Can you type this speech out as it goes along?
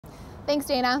Thanks,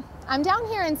 Dana. I'm down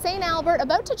here in St. Albert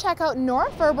about to check out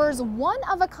Nora Ferber's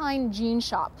one-of-a-kind jean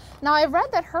shop. Now, I've read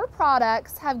that her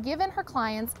products have given her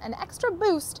clients an extra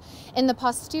boost in the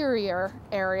posterior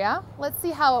area. Let's see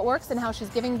how it works and how she's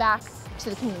giving back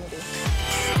to the community.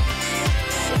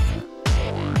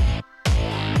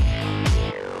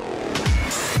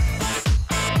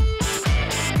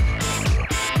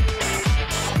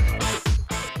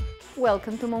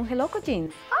 Welcome to Monje Loco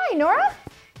Jeans. Hi, Nora.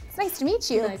 It's nice to meet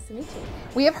you. Nice to meet you.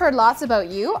 We have heard lots about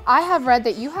you. I have read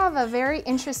that you have a very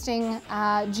interesting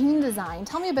jean design.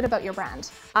 Tell me a bit about your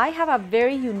brand. I have a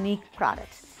very unique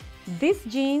product. These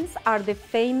jeans are the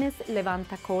famous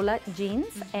Levanta Cola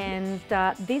jeans, and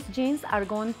these jeans are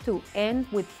going to end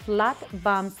with flat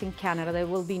bumps in Canada. There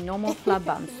will be no more flat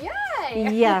bumps.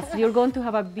 Yay! Yes, you're going to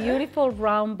have a beautiful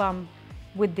round bump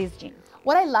with these jeans.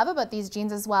 What I love about these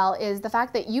jeans as well is the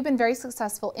fact that you've been very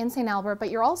successful in St. Albert, but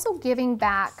you're also giving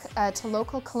back to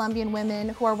local Colombian women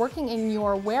who are working in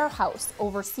your warehouse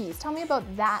overseas. Tell me about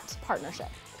that partnership.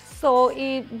 So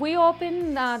we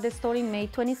opened the store in May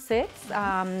 26th.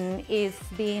 It's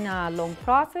been a long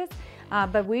process,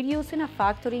 but we're using a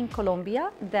factory in Colombia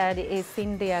that is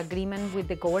in the agreement with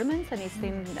the government, and it's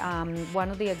in one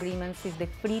of the agreements is the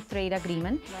free trade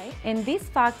agreement. Right. And these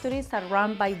factories are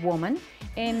run by women,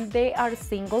 and they are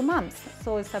single moms.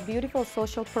 So it's a beautiful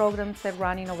social program they're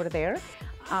running over there.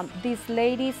 These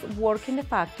ladies work in the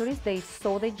factories, they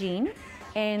sew the jean,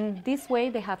 and this way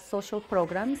they have social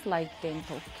programs like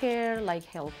dental care, like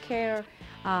health care,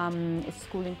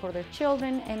 schooling for their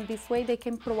children, and this way they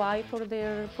can provide for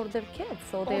their kids.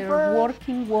 So they're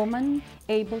working women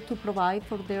able to provide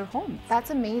for their homes.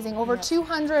 That's amazing. Over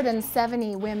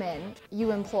 270 women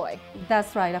you employ.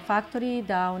 That's right, a factory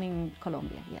down in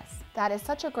Colombia, yes. That is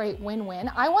such a great win-win.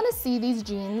 I want to see these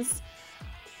jeans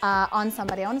on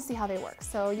somebody. I want to see how they work.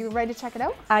 So you ready to check it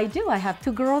out? I do. I have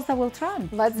two girls that will try them.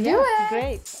 Let's do it.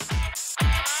 Great.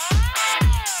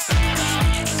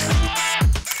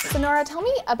 So Nora, tell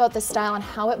me about the style and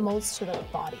how it molds to the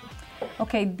body.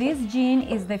 Okay, this jean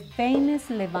is the famous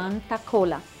Levanta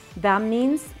Cola. That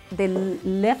means the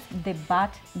lift the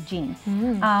butt jean.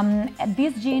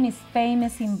 This jean is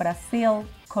famous in Brazil,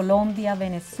 Colombia,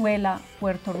 Venezuela,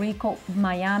 Puerto Rico,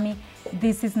 Miami.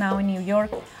 This is now in New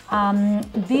York.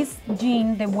 This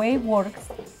jean, the way it works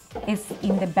is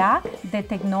in the back, the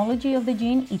technology of the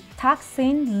jean, it tucks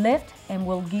in, lifts, and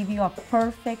will give you a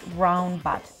perfect round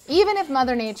butt. Even if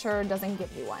Mother Nature doesn't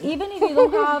give you one. Even if you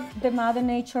don't have the Mother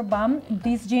Nature bum,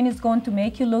 this jean is going to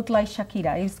make you look like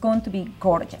Shakira. It's going to be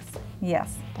gorgeous.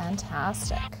 Yes.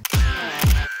 Fantastic.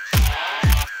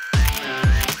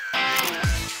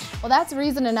 Well, that's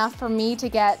reason enough for me to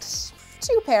get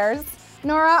 2 pairs.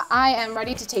 Nora, I am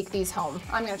ready to take these home.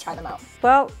 I'm going to try them out.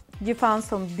 Well, you found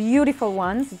some beautiful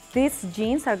ones. These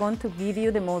jeans are going to give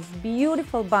you the most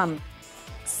beautiful bum.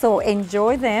 So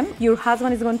enjoy them. Your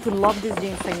husband is going to love these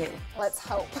jeans and you. Let's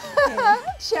hope.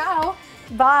 Ciao.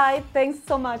 Bye. Thanks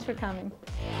so much for coming.